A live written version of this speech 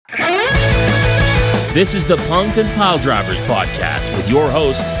This is the Punk and Pile Drivers podcast with your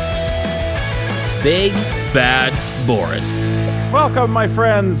host, Big Bad Boris. Welcome, my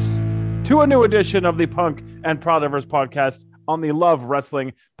friends, to a new edition of the Punk and Pile Drivers podcast on the Love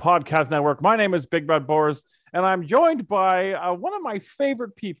Wrestling Podcast Network. My name is Big Bad Boris, and I'm joined by one of my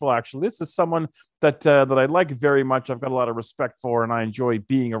favorite people, actually. This is someone that I like very much. I've got a lot of respect for, and I enjoy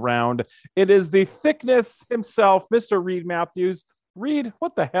being around. It is the thickness himself, Mr. Reed Matthews. Reed,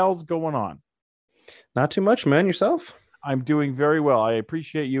 what the hell's going on? Not too much, man. Yourself? I'm doing very well. I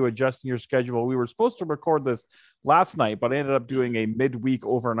appreciate you adjusting your schedule. We were supposed to record this last night, but I ended up doing a midweek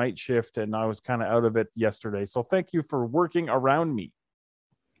overnight shift, and I was kind of out of it yesterday. So thank you for working around me.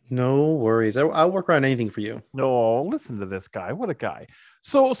 No worries. I'll work around anything for you. No, listen to this guy. What a guy.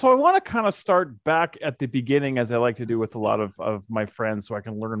 So I want to kind of start back at the beginning, as I like to do with a lot of my friends, so I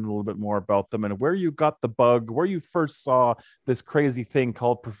can learn a little bit more about them and where you got the bug, where you first saw this crazy thing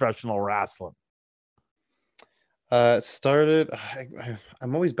called professional wrestling. It started,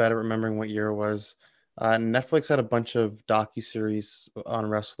 I'm always bad at remembering what year it was. Netflix had a bunch of docuseries on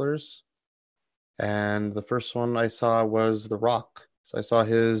wrestlers, and the first one I saw was The Rock. So I saw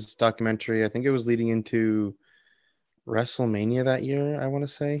his documentary. I think it was leading into WrestleMania that year, I want to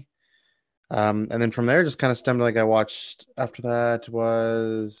say. And then from there, just kind of stemmed, like I watched, after that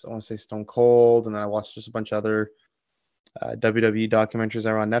was, I want to say Stone Cold, and then I watched just a bunch of other WWE documentaries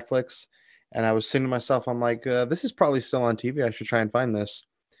that were on Netflix. And I was saying to myself, I'm like, this is probably still on TV. I should try and find this.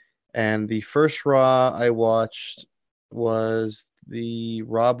 And the first Raw I watched was the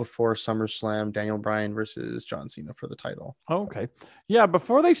Raw before SummerSlam, Daniel Bryan versus John Cena for the title. Okay. Yeah,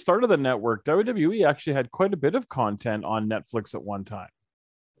 before they started the network, WWE actually had quite a bit of content on Netflix at one time.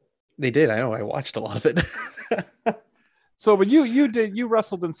 They did. I know. I watched a lot of it. So, but you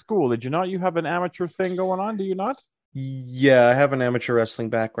wrestled in school, did you not? You have an amateur thing going on, do you not? Yeah, I have an amateur wrestling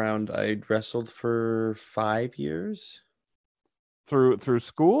background. I wrestled for 5 years. Through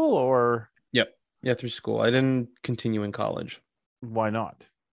school, or? Yep. Yeah, through school. I didn't continue in college. Why not?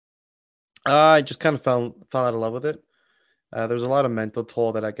 I just kind of fell out of love with it. There was a lot of mental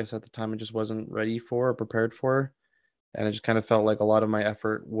toll that I guess at the time I just wasn't ready for or prepared for. And it just kind of felt like a lot of my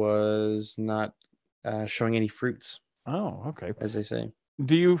effort was not showing any fruits. Oh, okay. As they say.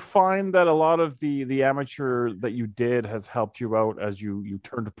 Do you find that a lot of the amateur that you did has helped you out as you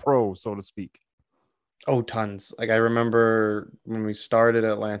turned pro, so to speak? Oh, tons. Like I remember when we started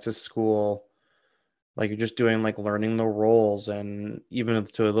at Lance's school, like you're just doing like learning the roles, and even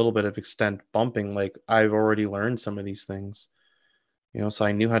to a little bit of extent bumping, like I've already learned some of these things, so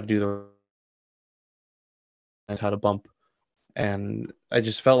I knew how to do and how to bump. And I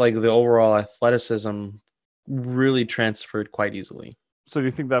just felt like the overall athleticism really transferred quite easily. So do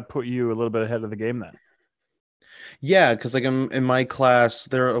you think that put you a little bit ahead of the game then? Yeah, because like in my class,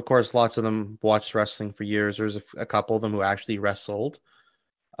 there are, of course, lots of them watched wrestling for years. There's a couple of them who actually wrestled.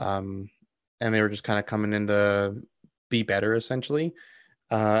 And they were just kind of coming in to be better, essentially.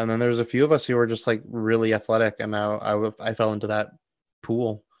 And then there's a few of us who were just like really athletic, and now I fell into that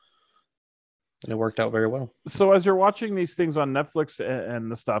pool. And it worked out very well. So as you're watching these things on Netflix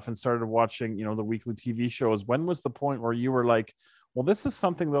and the stuff, and started watching, the weekly TV shows, when was the point where you were like, well, this is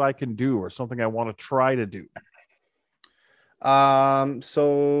something that I can do, or something I want to try to do?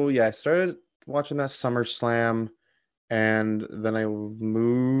 So yeah, I started watching that SummerSlam, and then I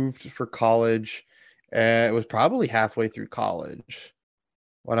moved for college. It was probably halfway through college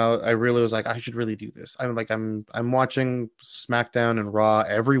when I really was like, I should really do this. I'm watching SmackDown and Raw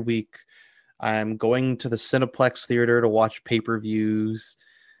every week. I'm going to the Cineplex theater to watch pay-per-views.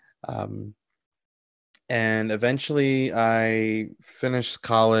 And eventually I finished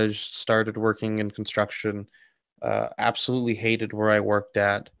college, started working in construction, absolutely hated where I worked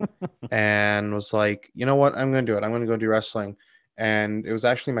at, and was like, you know what, I'm going to do it. I'm going to go do wrestling. And it was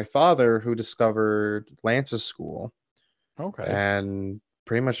actually my father who discovered Lance's school. Okay. And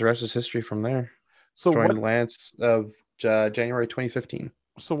pretty much the rest is history from there. So joined Lance of January 2015.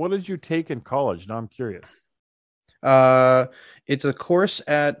 So what did you take in college? Now I'm curious. It's a course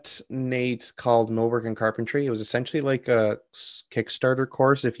at Nate called Millwork and Carpentry. It was essentially like a Kickstarter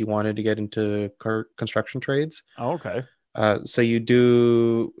course if you wanted to get into construction trades. Oh, okay. So you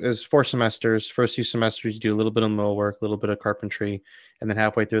do is 4 semesters. First 2 semesters, you do a little bit of millwork, a little bit of carpentry, and then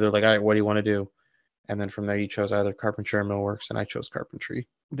halfway through, they're like, all right, what do you want to do? And then from there, you chose either carpentry or millworks, and I chose carpentry.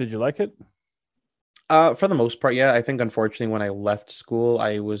 Did you like it? For the most part, yeah. I think unfortunately, when I left school,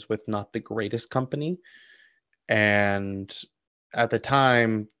 I was with not the greatest company. And at the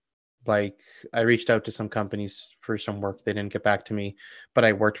time, like I reached out to some companies for some work. They didn't get back to me, but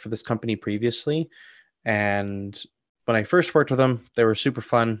I worked for this company previously. And when I first worked with them, they were super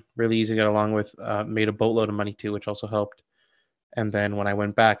fun, really easy to get along with, made a boatload of money too, which also helped. And then when I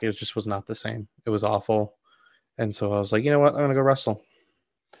went back, it just was not the same. It was awful. And so I was like, you know what? I'm going to go wrestle.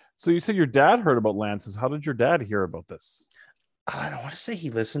 So you said your dad heard about Lances. How did your dad hear about this? I don't want to say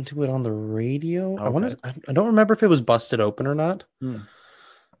he listened to it on the radio. Okay. I don't remember if it was busted open or not.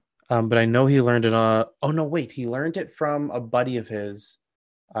 But I know he learned it oh no, wait, he learned it from a buddy of his.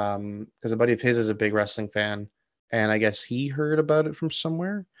 Because a buddy of his is a big wrestling fan, and I guess he heard about it from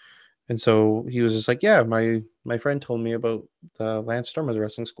somewhere. And so he was just like, yeah, my friend told me about the Lance Storm as a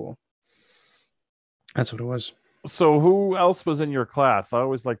wrestling school. That's what it was. So who else was in your class? I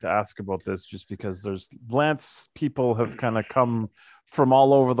always like to ask about this just because there's Lance people have kind of come from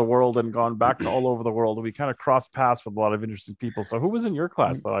all over the world and gone back to all over the world. And we kind of cross paths with a lot of interesting people. So who was in your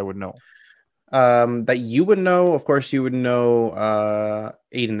class that I would know? That you would know, of course, you would know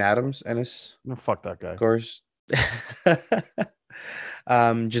Aiden Adams, Ennis. No, fuck that guy. Of course.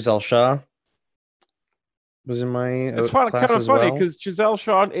 Giselle Shaw was in my It's class kind of as funny well. because Giselle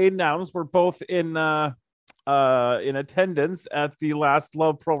Shaw and Aiden Adams were both in attendance at the last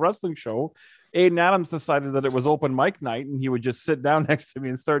Love Pro Wrestling show. Aiden Adams decided that it was open mic night and he would just sit down next to me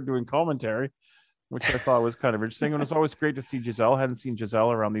and start doing commentary, which I thought was kind of interesting. And it's always great to see Giselle. I hadn't seen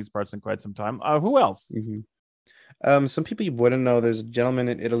Giselle around these parts in quite some time. Who else? Some people you wouldn't know. There's a gentleman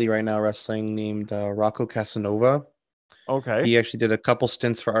in Italy right now wrestling named Rocco Casanova. Okay. He actually did a couple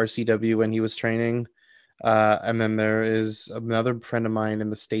stints for RCW when he was training. And then there is another friend of mine in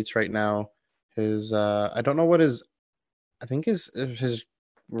the States right now. His I don't know what his, I think his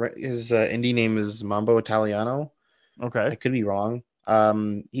indie name is Mambo Italiano. Okay. I could be wrong.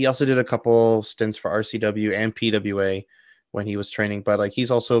 He also did a couple stints for RCW and PWA when he was training, but like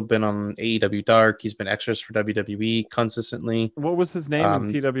he's also been on AEW Dark. He's been extras for WWE consistently. What was his name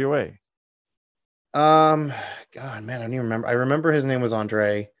in PWA? God, man, I don't even remember. I remember his name was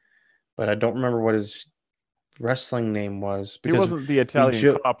Andre, but I don't remember what his wrestling name was. He wasn't the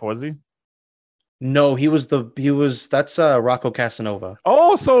Italian cop, was he? No, that's Rocco Casanova.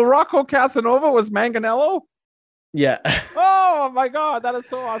 Oh, so Rocco Casanova was Manganello? Yeah. Oh my God, that is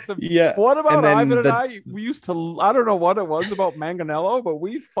so awesome. Yeah. What about Ivan and I? We used to, I don't know what it was about Manganello, but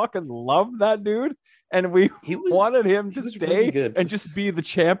we fucking loved that dude. And we wanted him to stay really and just be the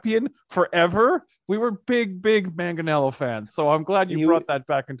champion forever. We were big Manganello fans. So I'm glad you brought that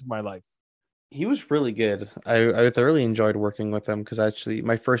back into my life. He was really good. I thoroughly enjoyed working with him because actually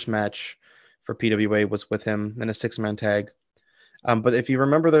my first match for PWA was with him in a 6-man tag. But if you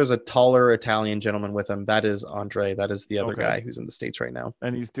remember, there's a taller Italian gentleman with him. That is Andre. That is the other guy who's in the States right now.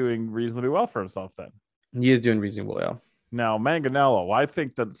 And he's doing reasonably well for himself then. He is doing reasonably well. Now, Manganello, I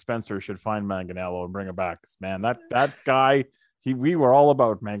think that Spencer should find Manganello and bring him back. Man, that guy, we were all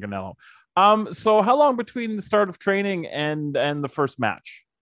about Manganello. So how long between the start of training and the first match?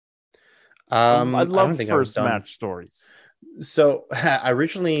 I love first match stories. So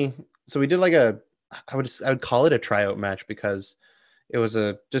we did like I would call it a tryout match because it was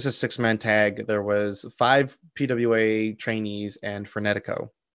just a 6-man tag. There was 5 PWA trainees and Frenetico.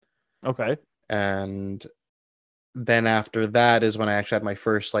 Okay. And then after that is when I actually had my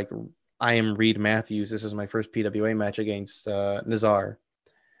first, like, I am Reed Matthews. This is my first PWA match against Nazar.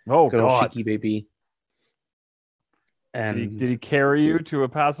 Oh, good God. old Shiki baby. And did he carry you to a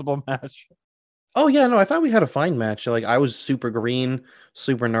passable match? Oh, yeah, no, I thought we had a fine match. Like, I was super green,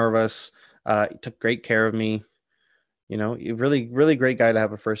 super nervous. He took great care of me. You know, really, really great guy to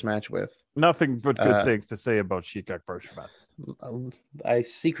have a first match with. Nothing but good things to say about Shikak Bershevets. I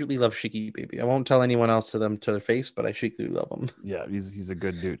secretly love Shiki baby. I won't tell anyone else to their face, but I secretly love him. Yeah, he's a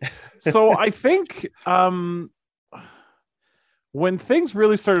good dude. So I think when things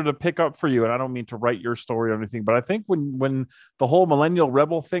really started to pick up for you, and I don't mean to write your story or anything, but I think when the whole Millennial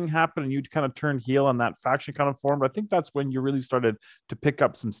Rebel thing happened and you kind of turned heel and that faction kind of formed, I think that's when you really started to pick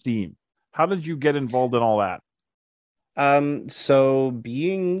up some steam. How did you get involved in all that? So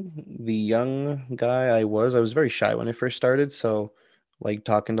being the young guy I was very shy when I first started. So like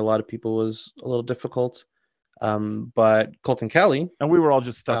talking to a lot of people was a little difficult. But Colton Kelly. And we were all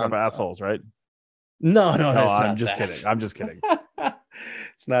just stuck up assholes, right? No, I'm just kidding. I'm just kidding.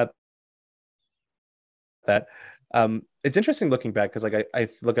 It's not that. It's interesting looking back because like I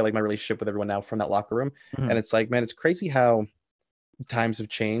look at like my relationship with everyone now from that locker room, and it's like, man, it's crazy how times have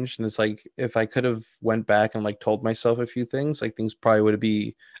changed. And it's like if I could have went back and like told myself a few things, like things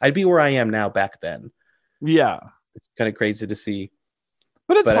probably I'd be where I am now back then. Yeah, it's kind of crazy to see.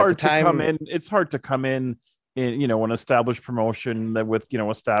 But it's hard to come in. It's hard to come in an established promotion that with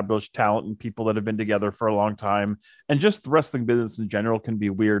established talent and people that have been together for a long time, and just the wrestling business in general can be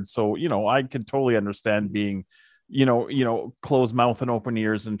weird. So I can totally understand being close mouth and open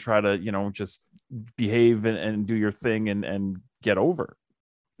ears and try to, just behave and do your thing and get over.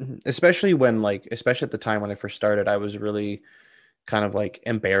 Especially especially at the time when I first started, I was really kind of like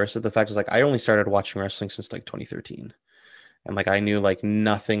embarrassed at the fact I only started watching wrestling since like 2013. And like I knew like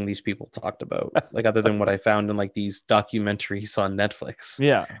nothing these people talked about, like other than what I found in like these documentaries on Netflix.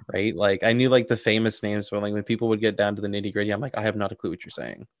 Yeah. Right. Like I knew like the famous names, but like when people would get down to the nitty gritty, I'm like, I have not a clue what you're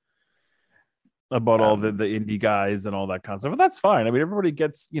saying about all the indie guys and all that kind of stuff. But that's fine. I mean, everybody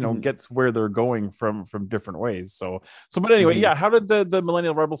gets, gets where they're going from different ways. So, but anyway, yeah. How did the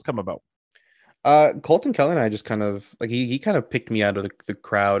Millennial Rebels come about? Colton Kelly and I just kind of like, he kind of picked me out of the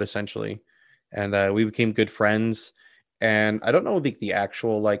crowd essentially. And we became good friends. And I don't know the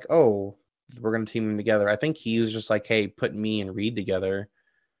actual like, oh, we're going to team them together. I think he was just like, hey, put me and Reed together.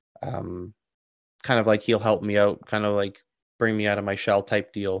 Kind of like he'll help me out, kind of like bring me out of my shell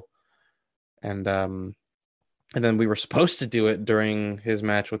type deal. And then we were supposed to do it during his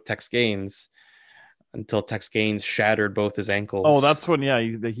match with Tex Gaines until Tex Gaines shattered both his ankles. Oh, that's when,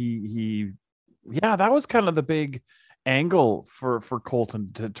 that was kind of the big angle for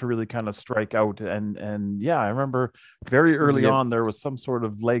Colton to really kind of strike out. And I remember very early on, there was some sort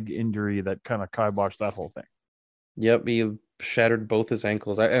of leg injury that kind of kiboshed that whole thing. Yep. He shattered both his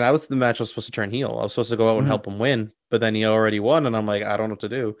ankles. And I was the match I was supposed to turn heel. I was supposed to go out and help him win, but then he already won. And I'm like, I don't know what to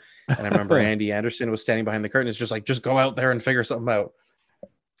do. And I remember Andy Anderson was standing behind the curtain. It's just like, just go out there and figure something out.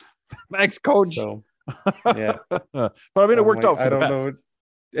 Thanks, coach. So, yeah. But I mean, it worked out for the best. Know.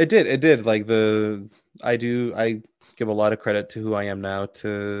 It did. Like I give a lot of credit to who I am now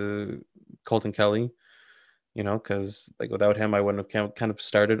to Colton Kelly, because like without him, I wouldn't have kind of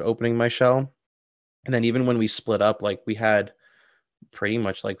started opening my shell. And then even when we split up, like we had pretty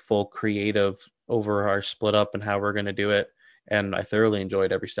much like full creative over our split up and how we're going to do it. And I thoroughly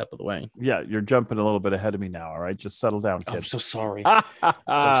enjoyed every step of the way. Yeah, you're jumping a little bit ahead of me now. All right, just settle down, kid. I'm so sorry. So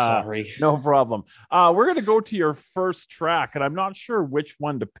sorry. No problem. We're going to go to your first track, and I'm not sure which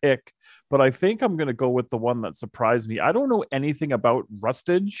one to pick, but I think I'm going to go with the one that surprised me. I don't know anything about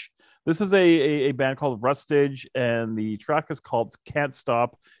Rustage. This is a band called Rustage, and the track is called Can't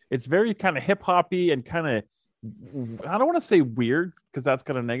Stop. It's very kind of hip-hoppy and kind of, I don't want to say weird because that's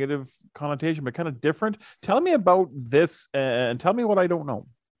got a negative connotation, but kind of different. Tell me about this and tell me what I don't know.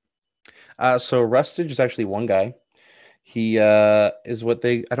 So Rustage is actually one guy. He is what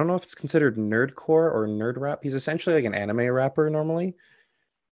I don't know if it's considered nerdcore or nerd rap. He's essentially like an anime rapper normally.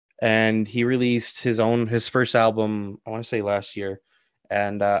 And he released his first album, I want to say last year.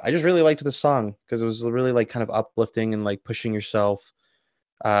 And I just really liked the song because it was really like kind of uplifting and like pushing yourself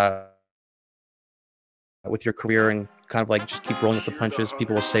with your career and kind of like just keep rolling with the punches.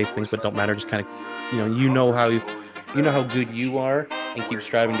 People will say things but don't matter. Just kind of, you know how good you are and keep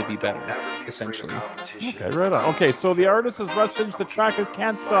striving to be better, essentially. Okay, right on. Okay, so the artist is Rustage. The track is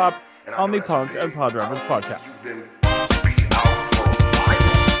Can't Stop on the Punk and Poddravers podcast.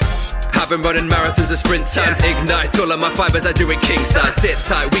 I've been running marathons of sprint times, ignite all of my fibers, I do it king size. Sit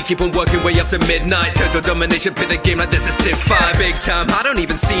tight, we keep on working way up to midnight. Total domination, play the game like this is Civ 5. Big time, I don't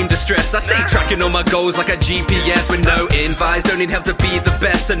even seem distressed. I stay tracking all my goals like a GPS with no invites. Don't need help to be the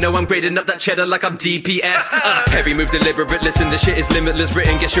best, so know I'm grading up that cheddar like I'm DPS. Heavy move, deliberate, listen, this shit is limitless.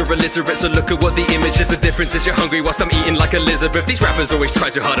 Written, guess you're illiterate, so look at what the image is. The difference is you're hungry whilst I'm eating like Elizabeth. These rappers always try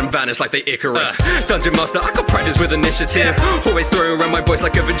too hard and vanish like they Icarus. Dungeon Master, I got practice with initiative. Always throwing around my voice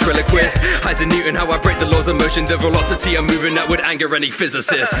like a ventriloquist. Isaac Newton, how I break the laws of motion. The velocity I'm moving at would anger any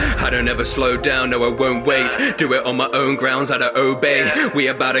physicist. I don't ever slow down, no I won't wait. Do it on my own grounds, I don't obey. We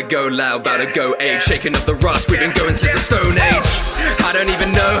about to go loud, about to go ape. Shaking up the rust, we've been going since the Stone Age. I don't even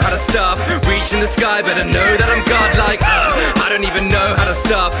know how to stop. Reaching the sky, better know that I'm godlike. I don't even know how to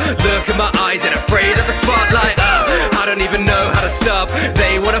stop. Look at my eyes, ain't afraid of the spotlight. I don't even know how to stop.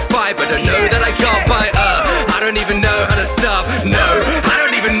 They wanna fight, but I know that I got by. I don't even know how to stop. No, I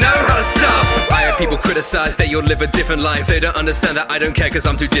don't even know how to stop. I heard people criticize that you'll live a different life. They don't understand that I don't care cause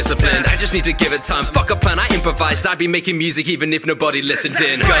I'm too disciplined. I just need to give it time, fuck a plan, I improvised. I'd be making music even if nobody listened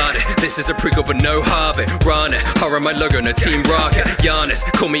in. Got it, this is a prequel but no hobbit. Run it, horror my logo, no Team Rocket. Giannis,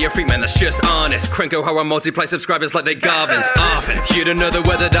 call me a freak man, that's just honest. Cranko how I multiply subscribers like they Garvins. Offense, you don't know the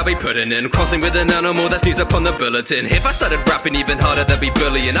weather that I'll be putting in. Crossing with an animal, that's news up on the bulletin. If I started rapping even harder, that'd be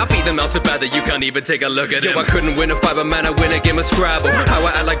bullying. I'll beat them out so bad that you can't even take a look at them. Yo, I couldn't win a fight, but man, I win a game of Scrabble. How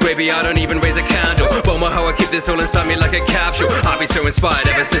I act like gravy, I don't even raise a candle. Boma, how I keep this all inside me like a capsule. I've been so inspired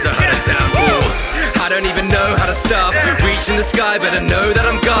ever since I heard it down. Ooh. I don't even know how to stop. Reaching the sky, better know that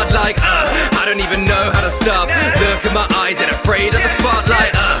I'm godlike. I don't even know how to stop. Look at my eyes, ain't afraid of the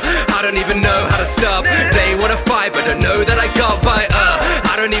spotlight. I don't even know how to stop. They wanna fight, but I know that I got by.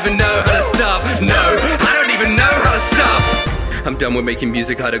 I don't even know how to stop. No, I don't even know how I'm done with making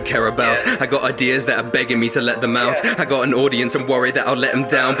music I don't care about. I got ideas that are begging me to let them out. I got an audience, I'm worried that I'll let them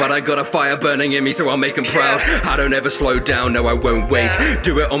down, but I got a fire burning in me, so I'll make them proud. I don't ever slow down, no I won't wait.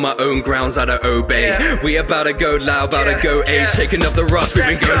 Do it on my own grounds, I don't obey. We about to go loud, about to go age. Shaking up the rust, we've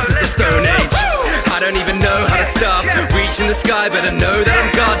been going since the Stone Age. I don't even know how to stop. Reaching the sky, better know that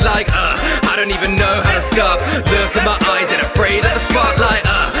I'm godlike. I don't even know how to stop. Look in my eyes, ain't afraid of the spotlight.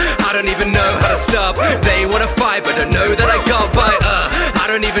 I don't even know how to stop. They wanna fight, but don't know that I got by. I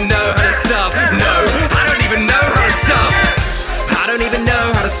don't even know how to stop. No, I don't even know how to stop. I don't even know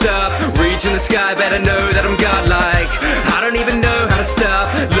how to stop. Reaching the sky, better know that I'm godlike. I don't even know how to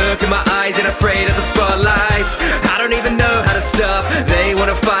stop. Look in my eyes, ain't afraid of the spotlights. I don't even know how to stop. They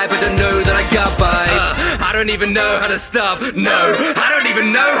wanna fight, but don't know that I got bites. I don't even know how to stop. No, I don't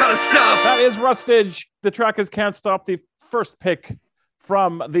even know how to stop. That is Rustage. The track is Can't Stop, the first pick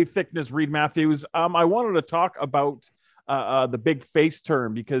from the Thickness Reed Matthews. I wanted to talk about the big face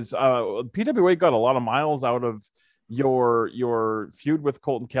turn because PWA got a lot of miles out of your feud with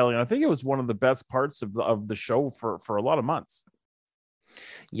Colton Kelly, and I think it was one of the best parts of the show for a lot of months.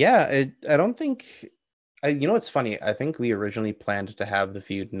 Yeah, I don't think. You know, it's funny. I think we originally planned to have the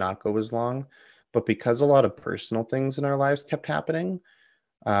feud not go as long, but because a lot of personal things in our lives kept happening,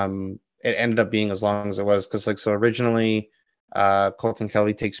 it ended up being as long as it was. Because so originally, Colton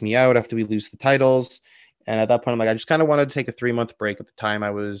Kelly takes me out after we lose the titles, and at that point, I'm like, I just kind of wanted to take a 3-month break. At the time, I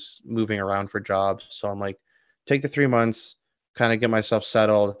was moving around for jobs, so I'm like, take the 3 months, kind of get myself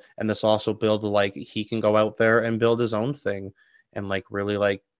settled, and this also build he can go out there and build his own thing and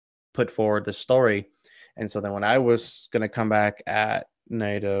really put forward the story. And so then when I was going to come back at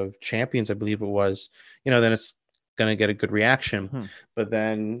Night of Champions, I believe it was, then it's going to get a good reaction. But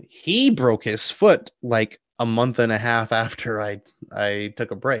then he broke his foot a month and a half after I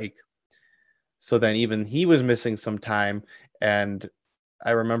took a break. So then even he was missing some time. And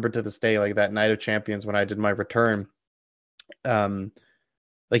I remember to this day, that Night of Champions when I did my return,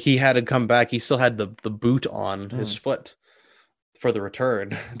 he had to come back. He still had the boot on his foot for the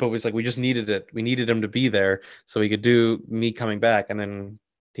return, but it was we just needed it. We needed him to be there so he could do me coming back, and then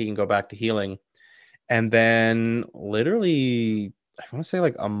he can go back to healing. And then literally, I want to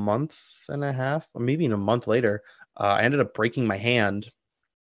say a month and a half, or maybe even a month later, I ended up breaking my hand,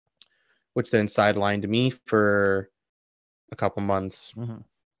 which then sidelined me for a couple months.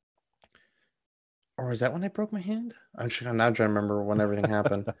 Or was that when I broke my hand? I'm now trying to remember when everything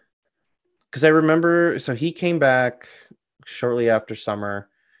happened. Because I remember, so he came back shortly after summer,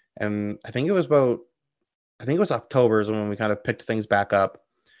 and I think it was October is when we kind of picked things back up,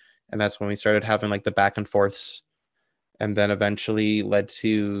 and that's when we started having the back and forths, and then eventually led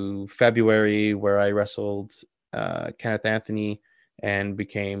to February where I wrestled Kenneth Anthony and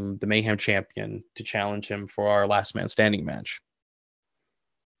became the Mayhem champion to challenge him for our last man standing match.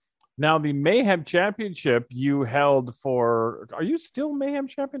 Now, the Mayhem Championship you held for, are you still Mayhem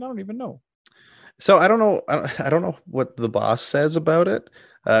champion? I don't even know. So I don't know what the boss says about it.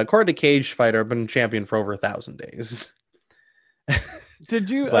 According to Cage Fighter, I've been champion for over 1,000 days.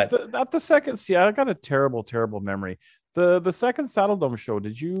 Did you at the second? See, I got a terrible memory. The second Saddle Dome show.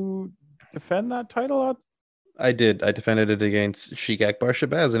 Did you defend that title? I did. I defended it against Sheik Akbar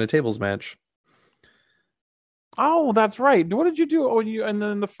Shabazz in a tables match. Oh, that's right. What did you do? Oh, and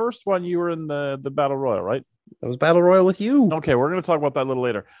then the first one you were in the Battle Royal, right? That was Battle Royal with you. Okay, we're going to talk about that a little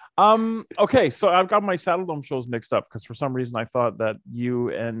later. Okay, so I've got my Saddle Dome shows mixed up because for some reason I thought that you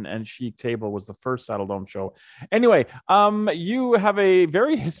and Sheik Table was the first Saddle Dome show. Anyway, you have a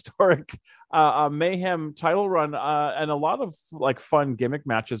very historic Mayhem title run and a lot of fun gimmick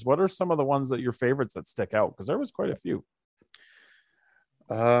matches. What are some of the ones that your favorites that stick out? Because there was quite a few.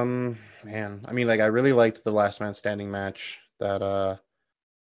 Man, I mean, I really liked the last man standing match that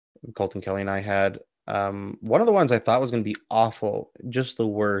Colton Kelly and I had. One of the ones I thought was going to be awful, just the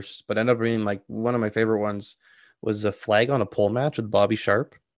worst, but ended up being one of my favorite ones was the flag on a pole match with Bobby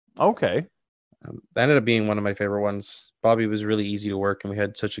Sharp. Okay. That ended up being one of my favorite ones. Bobby was really easy to work, and we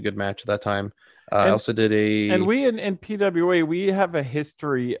had such a good match at that time. I also did and we in PWA, we have a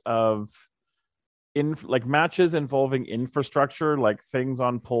history of matches involving infrastructure, things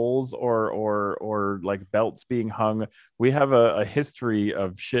on poles or belts being hung. We have a history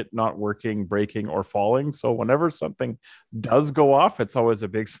of shit not working, breaking, or falling. So whenever something does go off, it's always a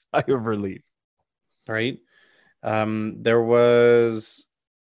big sigh of relief. Right. There was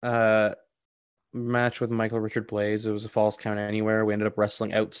a match with Michael Richard Blaze. It was a Falls Count Anywhere. We ended up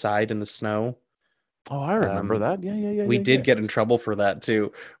wrestling outside in the snow. Oh, I remember that. Yeah. We did get in trouble for that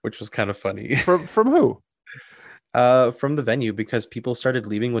too, which was kind of funny. From who? From the venue, because people started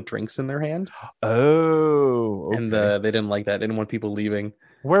leaving with drinks in their hand, Oh, okay. and they didn't like that. They didn't want people leaving.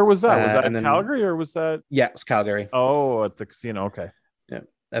 Where was that? Was that and then Calgary or was that? yeah, it was Calgary. Oh, at the casino. Okay. Yeah,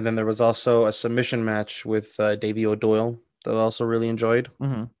 and then there was also a submission match with Davey O'Doyle that I also really enjoyed.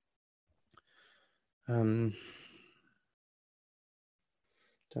 Mm-hmm.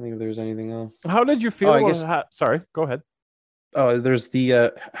 Don't think if there's anything else. How did you feel? I guess. Sorry, go ahead. Oh, there's the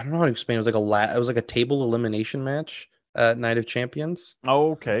I don't know how to explain. It was like a table elimination match at Night of Champions.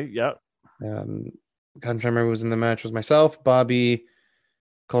 Oh, okay. Yeah. I'm trying to remember who was in the match. It was myself, Bobby,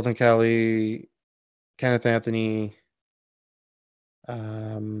 Colton Kelly, Kenneth Anthony.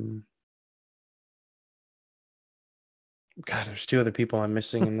 God, there's 2 other people I'm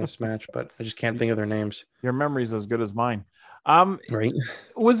missing in this match, but I just can't think of their names. Your memory's as good as mine. Right.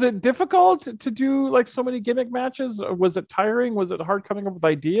 Was it difficult to do like so many gimmick matches? Or was it tiring? Was it hard coming up with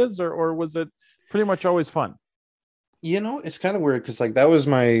ideas, or was it pretty much always fun? It's kind of weird because like that was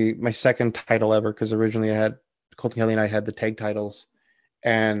my second title ever, because originally I had Colton Kelly and I had the tag titles.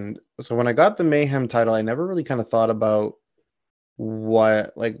 And so when I got the Mayhem title, I never really kind of thought about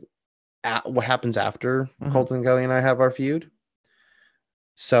what happens after Colton Kelly and I have our feud.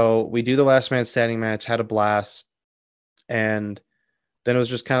 So we do the last man standing match, had a blast. And then it was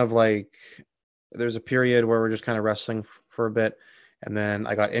just kind of like there's a period where we're just kind of wrestling for a bit. And then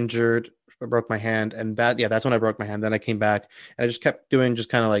I got injured, I broke my hand. And that's when I broke my hand. Then I came back and I just kept doing just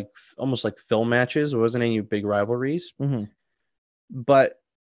kind of like almost like film matches. It wasn't any big rivalries. Mm-hmm. But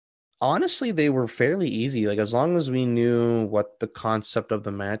honestly, they were fairly easy. Like as long as we knew what the concept of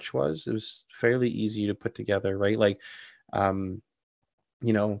the match was, it was fairly easy to put together, right? Like,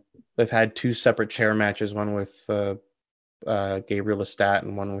 they've had 2 separate chair matches, one with Gabriel Lestat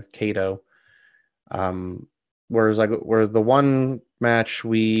and one with Kato. Whereas the one match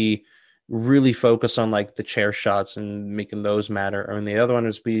we really focus on like the chair shots and making those matter. I mean, the other one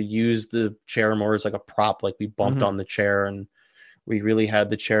is we used the chair more as like a prop, like we bumped on the chair and we really had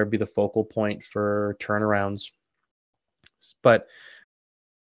the chair be the focal point for turnarounds. But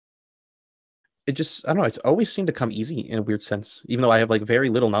it just, I don't know, it's always seemed to come easy in a weird sense, even though I have like very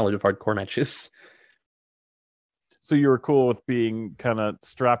little knowledge of hardcore matches. So you were cool with being kind of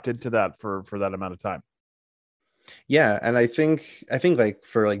strapped into that for that amount of time. Yeah, and I think like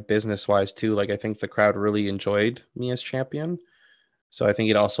for like business wise too, like I think the crowd really enjoyed me as champion. So I think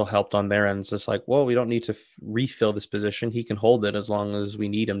it also helped on their end. It's just like, well, we don't need to refill this position. He can hold it as long as we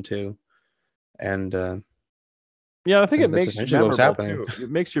need him to. And yeah, I think it that's makes you essentially what's memorable happening. too.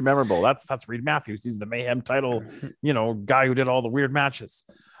 It makes you memorable. That's Reed Matthews. He's the Mayhem title, guy who did all the weird matches.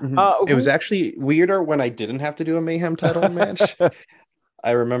 It was actually weirder when I didn't have to do a Mayhem title match.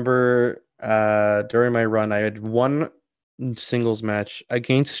 I remember during my run, I had one singles match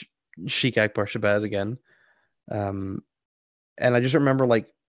against Sheik Akbar Shabazz again. And I just remember like,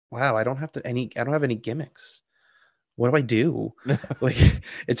 wow, I don't have any gimmicks. What do I do? Like,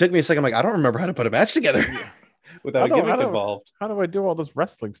 it took me a second. I'm like, I don't remember how to put a match together without a gimmick involved. How do I do all this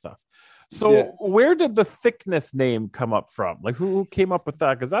wrestling stuff? So where did the thickness name come up from? Like who came up with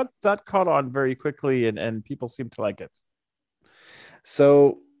that? Because that caught on very quickly and people seem to like it.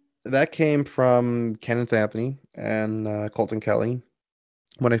 So that came from Kenneth Anthony and Colton Kelly.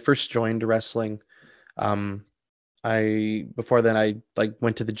 When I first joined wrestling, before then I like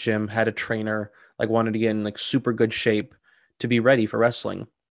went to the gym, had a trainer, like wanted to get in like super good shape to be ready for wrestling.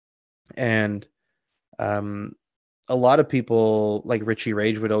 And a lot of people like Richie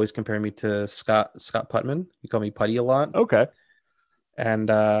Rage would always compare me to Scott Putman. He called me Putty a lot. Okay.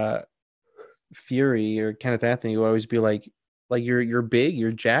 And Fury or Kenneth Anthony would always be like you're big,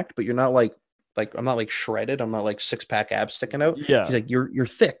 you're jacked, but you're not like I'm not like shredded. I'm not like 6-pack abs sticking out. Yeah. He's like, you're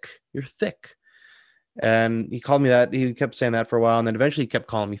thick. You're thick. And he called me that. He kept saying that for a while, and then eventually he kept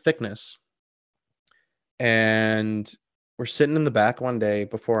calling me Thickness. And we're sitting in the back one day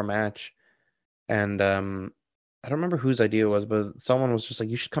before a match, and I don't remember whose idea it was, but someone was just like,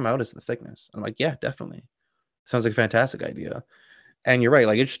 you should come out as the Thickness. I'm like, yeah, definitely. Sounds like a fantastic idea. And you're right,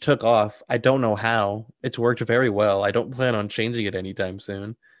 like it just took off. I don't know how. It's worked very well. I don't plan on changing it anytime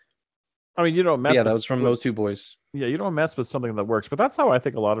soon. I mean, you don't mess. Yeah, that was from those 2 boys. Yeah, you don't mess with something that works, but that's how I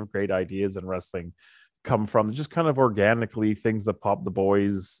think a lot of great ideas in wrestling come from. Just kind of organically, things that pop the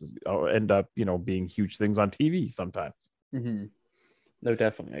boys end up, being huge things on TV sometimes. Mm-hmm. No,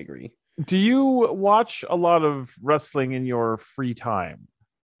 definitely, I agree. Do you watch a lot of wrestling in your free time?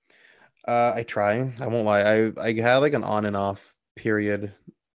 I try. I won't lie. I have like an on and off period.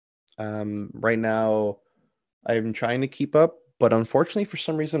 Right now, I'm trying to keep up, but unfortunately, for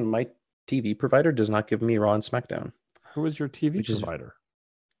some reason, my TV provider does not give me Raw and SmackDown. Who is your TV provider?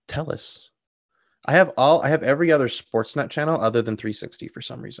 TELUS. I have every other Sportsnet channel other than 360 for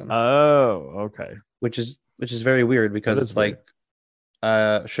some reason, Oh, okay. which is very weird because That is it's weird.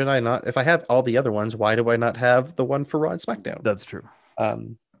 like, should I not? If I have all the other ones, why do I not have the one for Raw and SmackDown? That's true.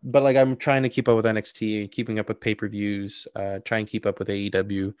 But like I'm trying to keep up with NXT, keeping up with pay-per-views, try and keep up with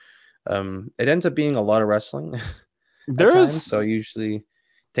AEW. It ends up being a lot of wrestling at times, There's so I usually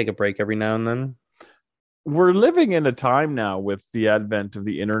take a break every now and then. We're living in a time now with the advent of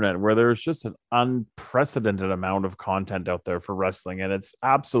the internet where there's just an unprecedented amount of content out there for wrestling, and it's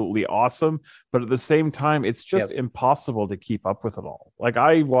absolutely awesome. But at the same time, it's just Yep. impossible to keep up with it all. Like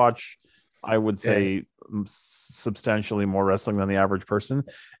I watch, I would say, substantially more wrestling than the average person,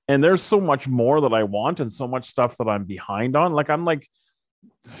 and there's so much more that I want and so much stuff that I'm behind on. Like I'm like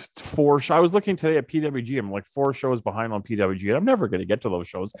I was looking today at PWG. I'm like 4 shows behind on PWG, and I'm never going to get to those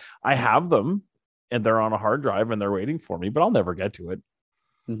shows. I have them and they're on a hard drive and they're waiting for me, but I'll never get to it.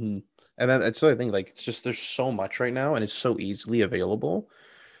 Mm-hmm. And then that's the thing, like it's just there's so much right now and it's so easily available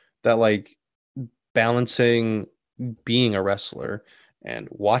that like balancing being a wrestler and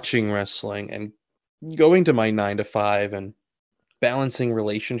watching wrestling and going to my 9 to 5 and balancing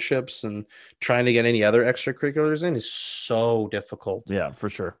relationships and trying to get any other extracurriculars in is so difficult. Yeah, for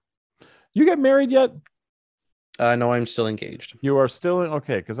sure. You get married yet? No, I'm still engaged. You are still in,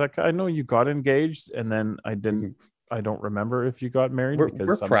 okay, because I know you got engaged and then I didn't. I don't remember if you got married. We're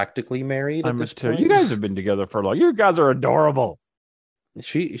because practically married at this point. You guys have been together for a long. You guys are adorable.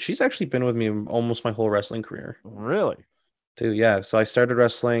 She's actually been with me almost my whole wrestling career. Really? Too, yeah. So I started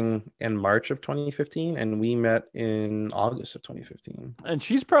wrestling in March of 2015, and we met in August of 2015. And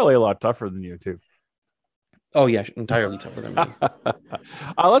she's probably a lot tougher than you too. Oh yeah, entirely tougher than me.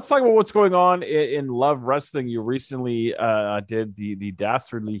 Let's talk about what's going on in Love Wrestling. You recently did the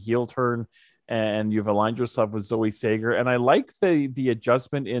dastardly heel turn, and you've aligned yourself with Zoe Sager. And I like the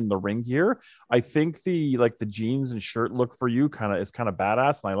adjustment in the ring gear. I think the jeans and shirt look for you is kind of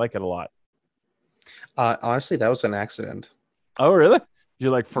badass, and I like it a lot. Honestly, that was an accident. Oh, really? Did you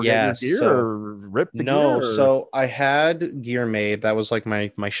like forget Yeah, your gear or rip the gear? No, so I had gear made that was like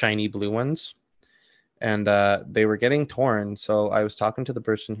my shiny blue ones, and they were getting torn. So I was talking to the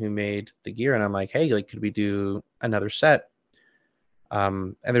person who made the gear, and I'm like, hey, like, could we do another set?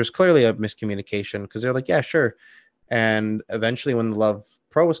 And there's clearly a miscommunication because they're like, yeah, sure. And eventually, when the Love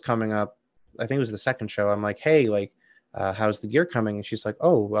Pro was coming up, I think it was the second show. I'm like, hey, like, how's the gear coming? And she's like,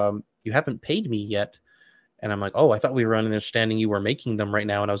 oh, you haven't paid me yet. And I'm like, oh, I thought we were understanding you were making them right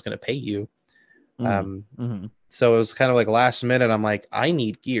now and I was going to pay you. So it was kind of like last minute. I'm like, I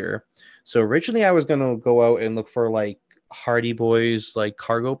need gear. So originally I was going to go out and look for like Hardy Boys, like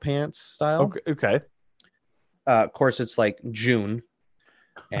cargo pants style. Okay. Of course, it's like June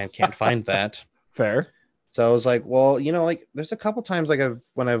and can't find that. Fair. So I was like, well, like there's a couple times like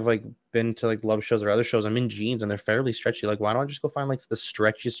when I've like been to like Love shows or other shows, I'm in jeans and they're fairly stretchy. Like, why don't I just go find like the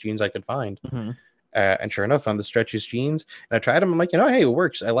stretchiest jeans I could find? And sure enough, found the stretchiest jeans. And I tried them. I'm like, hey, it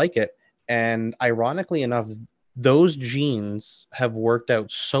works. I like it. And ironically enough, those jeans have worked out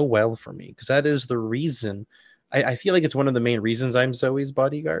so well for me because that is the reason. I feel like it's one of the main reasons I'm Zoe's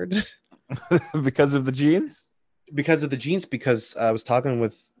bodyguard. Because of the jeans? Because of the jeans. Because I was talking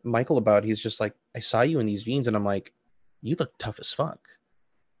with Michael about, he's just like, I saw you in these jeans, and I'm like, you look tough as fuck.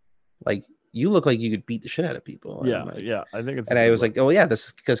 Like, you look like you could beat the shit out of people. Yeah, like, yeah. I think it's. And I was like, oh yeah,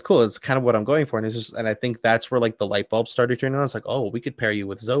 this is cool. It's kind of what I'm going for, and it's just, and I think that's where like the light bulb started turning on. It's like, oh, we could pair you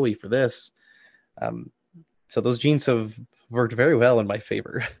with Zoe for this. So those jeans have worked very well in my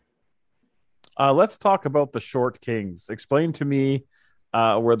favor. Let's talk about the Short Kings. Explain to me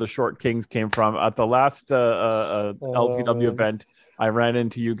where the Short Kings came from. At the last LPW event, I ran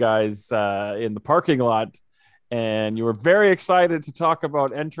into you guys in the parking lot, and you were very excited to talk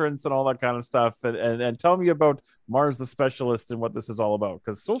about entrance and all that kind of stuff. And tell me about Mars the Specialist and what this is all about,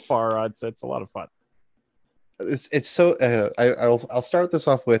 because so far I'd say it's a lot of fun. It's so I'll start this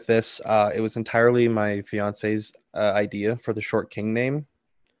off with this. It was entirely my fiance's idea for the Short King name.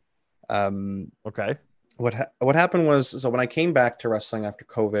 Okay. What happened was, so when I came back to wrestling after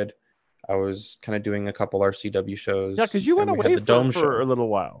COVID, I was kind of doing a couple RCW shows. Yeah, because you went away for a little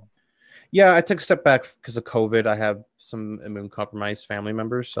while. Yeah, I took a step back because of COVID. I have some immune compromised family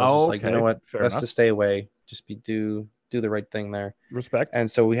members, so I was just like, you know what, best to stay away. Just do the right thing there. Respect. And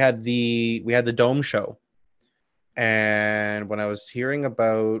so we had the Dome show, and when I was hearing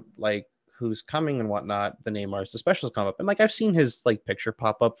about like who's coming and whatnot, the name Mars the Specialist come up, and like I've seen his like picture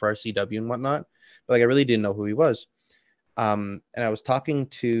pop up for RCW and whatnot, but like I really didn't know who he was. And I was talking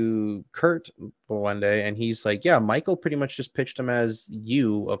to Kurt one day, and he's like, yeah, Michael pretty much just pitched him as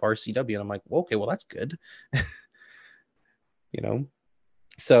you of RCW. And I'm like, well, okay, well, that's good.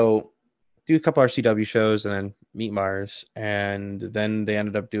 So do a couple RCW shows and then meet Mars. And then they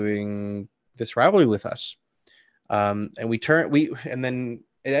ended up doing this rivalry with us. And then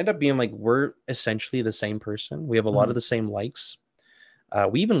it ended up being like, we're essentially the same person. We have a lot of the same likes.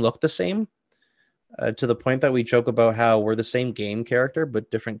 We even look the same, to the point that we joke about how we're the same game character,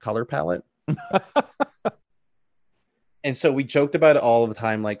 but different color palette. And so we joked about it all the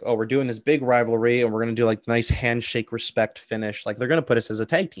time, like, oh, we're doing this big rivalry and we're going to do like nice handshake respect finish. Like they're going to put us as a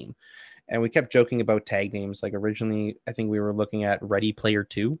tag team. And we kept joking about tag names. Like originally, I think we were looking at Ready Player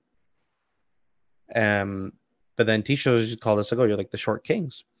 2. But then Tisha just called us like, oh, you're like the Short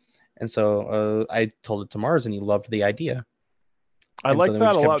Kings. And so I told it to Mars and he loved the idea. I like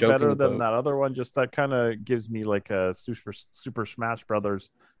that a lot better than that other one. Just that kind of gives me like a Super Smash Brothers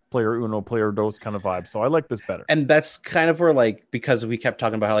player uno, player dos kind of vibe. So I like this better. And that's kind of where, like, because we kept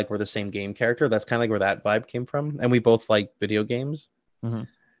talking about how like we're the same game character, that's kind of like where that vibe came from. And we both like video games. Mm-hmm.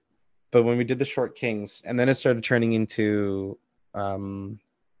 But when we did the Short Kings, and then it started turning into,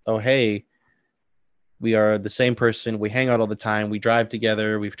 oh, hey, we are the same person. We hang out all the time. We drive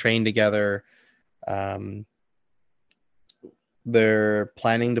together. We've trained together. They're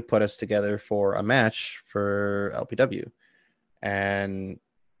planning to put us together for a match for LPW. And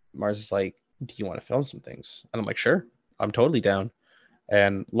Mars is like, do you want to film some things? And I'm like, sure, I'm totally down.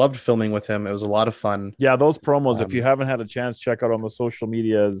 And loved filming with him. It was a lot of fun. Yeah, those promos, if you haven't had a chance, check out on the social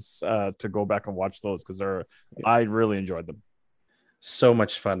medias to go back and watch those, because I really enjoyed them. So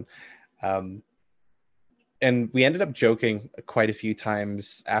much fun. And we ended up joking quite a few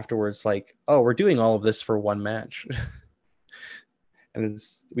times afterwards, like, oh, we're doing all of this for one match. And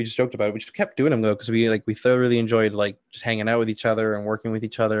we just joked about it. We just kept doing them though, because we thoroughly enjoyed like just hanging out with each other and working with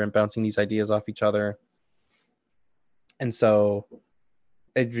each other and bouncing these ideas off each other. And so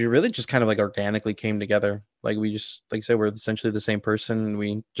it really just kind of like organically came together. Like we just, like I said, we're essentially the same person.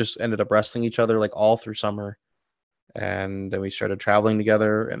 We just ended up wrestling each other like all through summer. And then we started traveling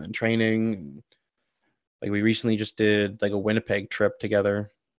together and then training. Like we recently just did like a Winnipeg trip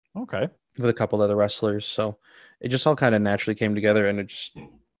together. Okay. With a couple other wrestlers. So it just all kind of naturally came together. And it just,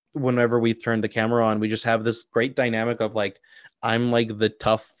 whenever we turned the camera on, we just have this great dynamic of like, I'm like the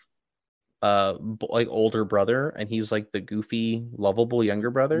tough, like older brother, and he's like the goofy, lovable younger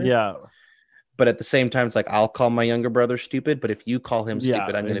brother. Yeah. But at the same time, it's like, I'll call my younger brother stupid, but if you call him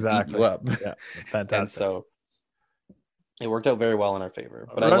stupid, I'm going to beat you up. Yeah. Fantastic. And so it worked out very well in our favor.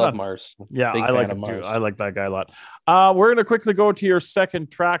 But I love Mars. Yeah, I like him too. I like that guy a lot. We're going to quickly go to your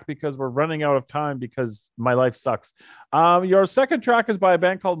second track because we're running out of time because my life sucks. Your second track is by a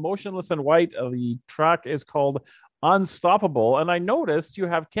band called Motionless in White. The track is called Unstoppable. And I noticed you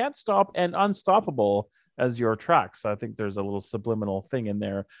have Can't Stop and Unstoppable as your tracks. I think there's a little subliminal thing in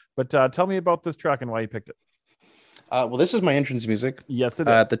there. But tell me about this track and why you picked it. Well, this is my entrance music. Yes, it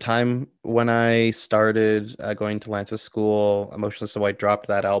is. At the time when I started going to Lance's school, Motionless in White dropped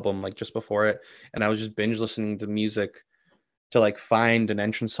that album like just before it. And I was just binge listening to music to like find an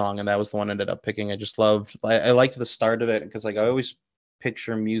entrance song. And that was the one I ended up picking. I liked the start of it because like I always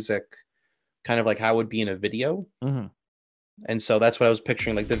picture music kind of like how it would be in a video. Mm-hmm. And so that's what I was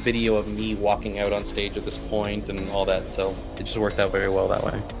picturing, like the video of me walking out on stage at this point and all that. So it just worked out very well that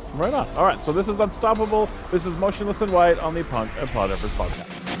way. Right on. All right. So this is Unstoppable. This is Motionless in White on the Punk and Podivers podcast.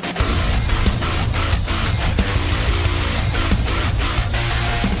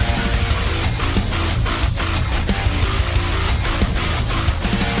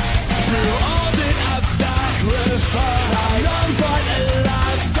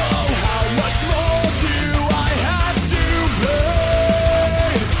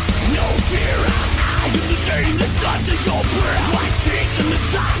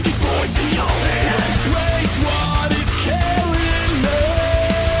 Embrace what is killing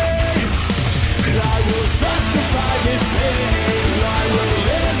me.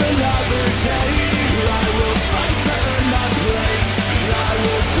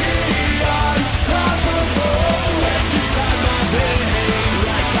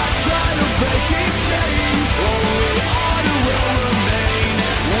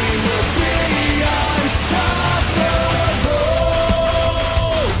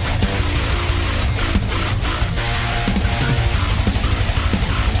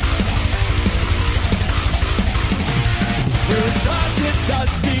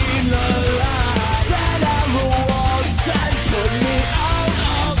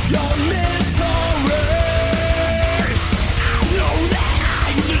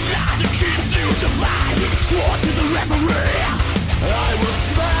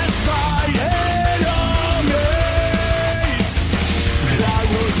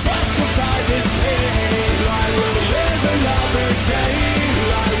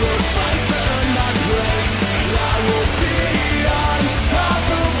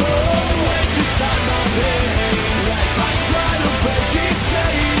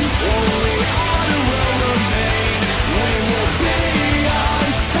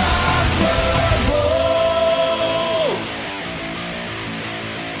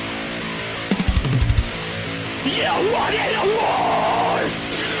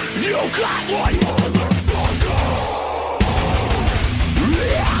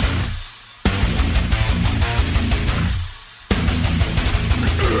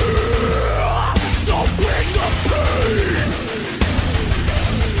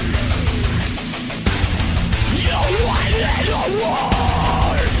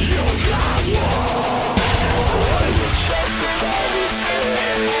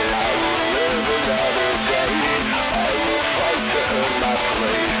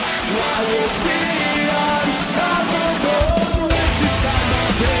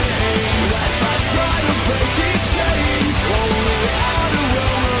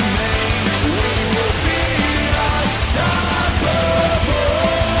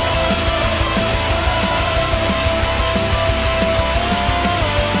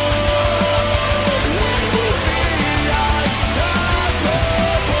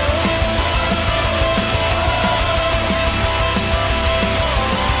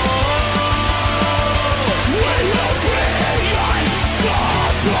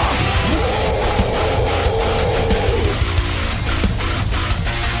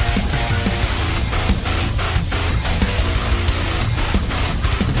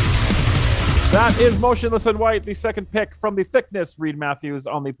 That is Motionless in White, the second pick from the Thickness, Reed Matthews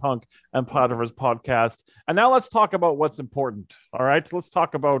on the Punk and Plativerse podcast. And now let's talk about what's important. All right, let's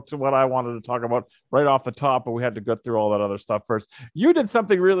talk about what I wanted to talk about right off the top, but we had to go through all that other stuff first. You did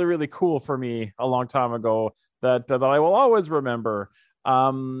something really, really cool for me a long time ago that I will always remember.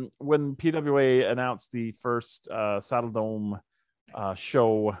 When PWA announced the first Saddle Dome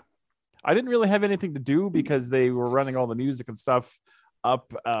show, I didn't really have anything to do because they were running all the music and stuff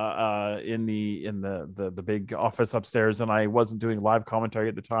up in the big office upstairs, and I wasn't doing live commentary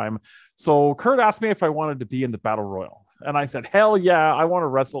at the time. So Kurt asked me if I wanted to be in the Battle Royal, and I said, hell yeah, I want to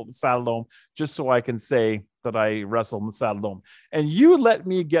wrestle at the Saddle Dome just so I can say that I wrestled in the Saddle Dome. And you let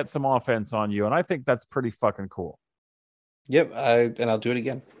me get some offense on you, and I think that's pretty fucking cool. Yep, and I'll do it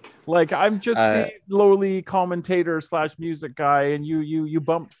again. Like, I'm just the lowly commentator / music guy, and you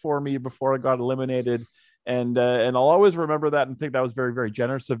bumped for me before I got eliminated. And I'll always remember that and think that was very, very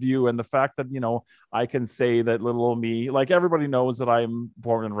generous of you. And the fact that, you know, I can say that little old me, like everybody knows that I'm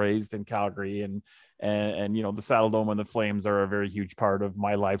born and raised in Calgary, and you know, the Saddle Dome and the Flames are a very huge part of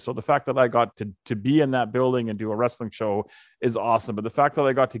my life. So the fact that I got to be in that building and do a wrestling show is awesome. But the fact that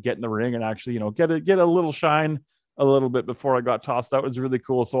I got to get in the ring and actually, you know, get a little shine a little bit before I got tossed out was really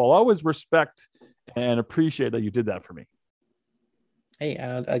cool. So I'll always respect and appreciate that you did that for me. Hey,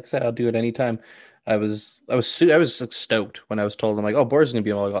 like I said, I'll do it anytime. I was like stoked when I was told, I'm like, oh, Boris is gonna be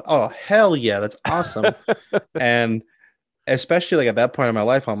able to go, oh, hell yeah, that's awesome. And especially like at that point in my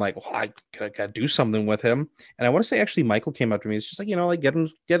life, I'm like, well, I gotta do something with him. And I want to say actually Michael came up to me. It's just like, you know, like get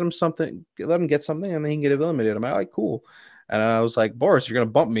him something, let him get something, and then he can get eliminated. I'm like, cool. And I was like, Boris, you're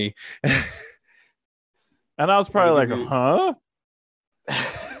gonna bump me. And I was probably like, huh?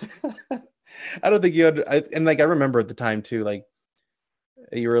 I don't think you had, and like I remember at the time too, like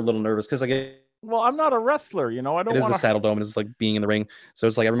you were a little nervous because like well, I'm not a wrestler, you know. I don't want the Saddle Dome, and it's like being in the ring. So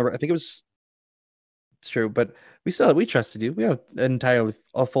it's like I remember, I think it's true, but we trusted you. We have entirely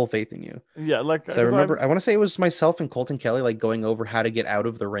a full faith in you. Yeah, like so I remember, I want to say it was myself and Colton Kelly like going over how to get out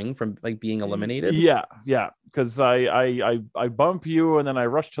of the ring from like being eliminated. Yeah, because I bump you, and then I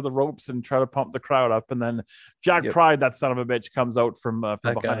rush to the ropes and try to pump the crowd up, and then Jack Pride, that son of a bitch, comes out from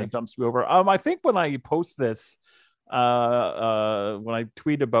behind and dumps me over. I think when I post this, when I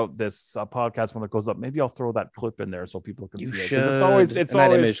tweet about this podcast when it goes up, maybe I'll throw that clip in there so people can see it. It's always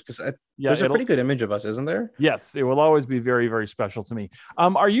that image, because there's a pretty good image of us, isn't there? Yes, it will always be very, very special to me.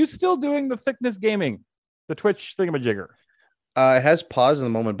 Are you still doing the Thickness Gaming, the Twitch thingamajigger? It has paused in the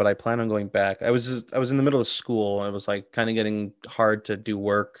moment, but I plan on going back. I was in the middle of school. It was like kind of getting hard to do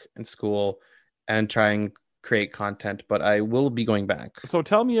work in school and try and create content, but I will be going back. So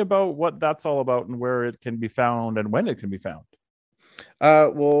tell me about what that's all about and where it can be found and when it can be found.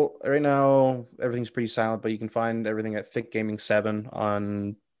 Well, right now everything's pretty silent, but you can find everything at Thick Gaming 7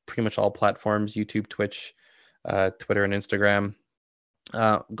 on pretty much all platforms: YouTube, Twitch, Twitter, and Instagram.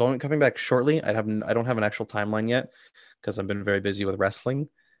 Coming back shortly. I don't have an actual timeline yet because I've been very busy with wrestling.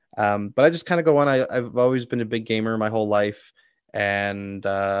 But I just kind of go on. I've always been a big gamer my whole life, and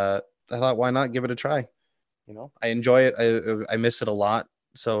I thought, why not give it a try? You know, I enjoy it. I miss it a lot,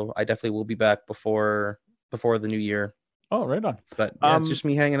 so I definitely will be back before the new year. Oh, right on. But yeah, it's just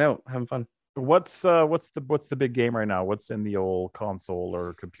me hanging out, having fun. What's the big game right now? What's in the old console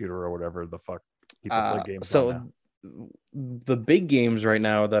or computer or whatever the fuck people play games? So the big games right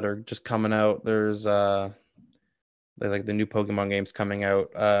now that are just coming out, there's like the new Pokemon games coming out.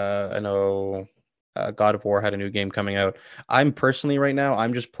 I know God of War had a new game coming out. I'm personally right now,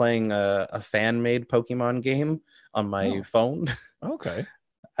 I'm just playing a fan-made Pokemon game on my phone. Okay.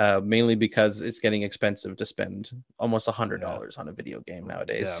 Mainly because it's getting expensive to spend almost $100 on a video game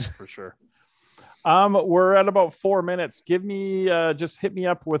nowadays. Yeah, for sure. We're at about 4 minutes. Give me, just hit me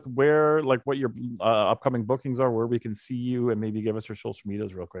up with where, like, what your upcoming bookings are, where we can see you, and maybe give us your social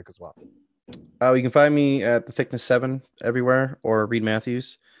medias real quick as well. You can find me at the Thickness 7 everywhere, or Reed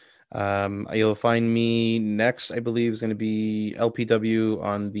Matthews. You'll find me next, I believe, is going to be LPW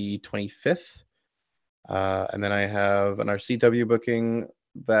on the 25th. And then I have an RCW booking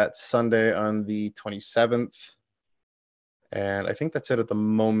that Sunday on the 27th. And I think that's it at the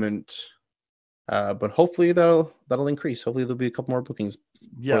moment. But hopefully that'll increase. Hopefully there'll be a couple more bookings.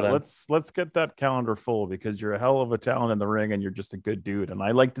 Yeah, let's get that calendar full, because you're a hell of a talent in the ring and you're just a good dude. And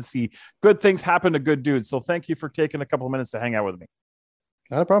I like to see good things happen to good dudes. So thank you for taking a couple of minutes to hang out with me.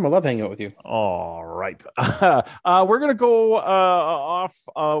 Not a problem. I love hanging out with you. All right. We're going to go off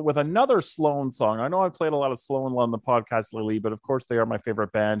with another Sloan song. I know I've played a lot of Sloan on the podcast lately, but of course they are my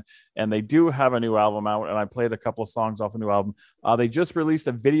favorite band, and they do have a new album out, and I played a couple of songs off the new album. They just released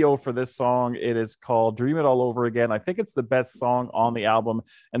a video for this song. It is called Dream It All Over Again. I think it's the best song on the album,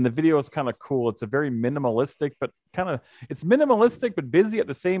 and the video is kind of cool. It's a very minimalistic, but it's minimalistic, but busy at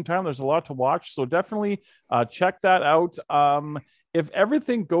the same time. There's a lot to watch, so definitely check that out. If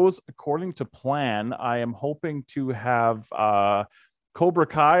everything goes according to plan, I am hoping to have Cobra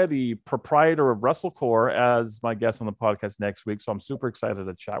Kai, the proprietor of WrestleCore, as my guest on the podcast next week. So I'm super excited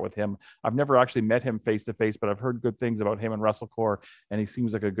to chat with him. I've never actually met him face to face, but I've heard good things about him and WrestleCore, and he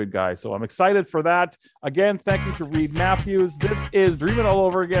seems like a good guy. So I'm excited for that. Again, thank you to Reed Matthews. This is Dream It All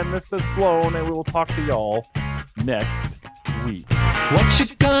Over Again. This is Sloan, and we will talk to y'all next week. What you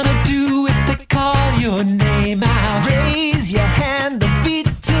gonna do if they call your name out? Raise your hand, the beat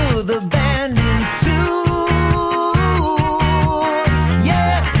to the band in two.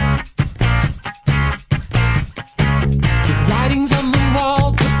 Yeah. The writing's on the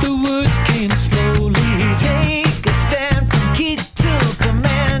wall, but the words came slowly. Take a stand from key to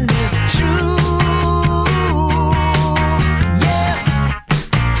command. It's true. Yeah.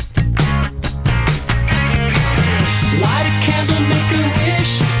 Light a candle, make a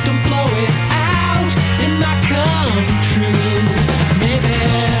wish, don't blow it out. It might come true. Maybe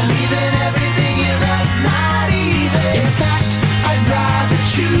leaving everything here, that's not easy. In fact, I'd rather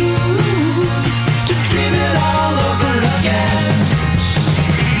choose to dream it all over again.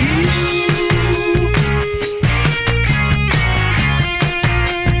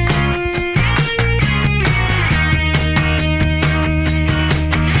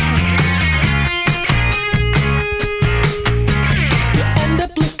 You end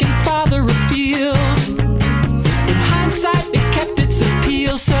up looking farther afield. In hindsight, it kept its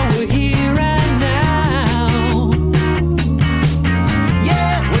appeal, so we're here and now.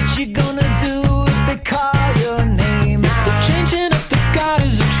 Yeah, what you gonna do if they call your name out? The changing of the guard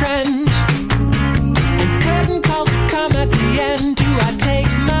is a trend, and curtain calls will come at the end. Do I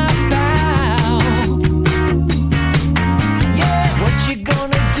take my bow? Yeah, what you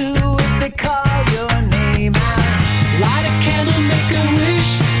gonna do if they call your name out? Light a candle, make a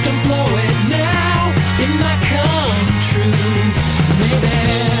wish, don't blow it now. It might come true. Maybe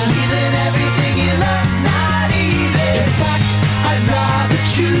leaving everything you love's not easy. In fact, I'd rather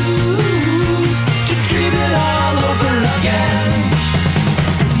choose to dream it all over again.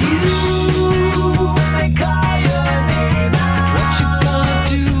 You, when they call your name out, what you gonna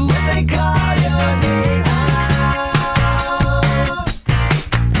do when they call your name out?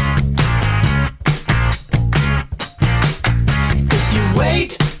 If you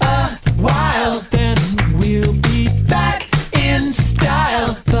wait a while, then we'll be back in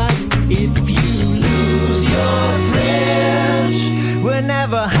style. But if you lose your thrill, we're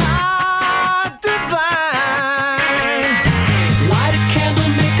never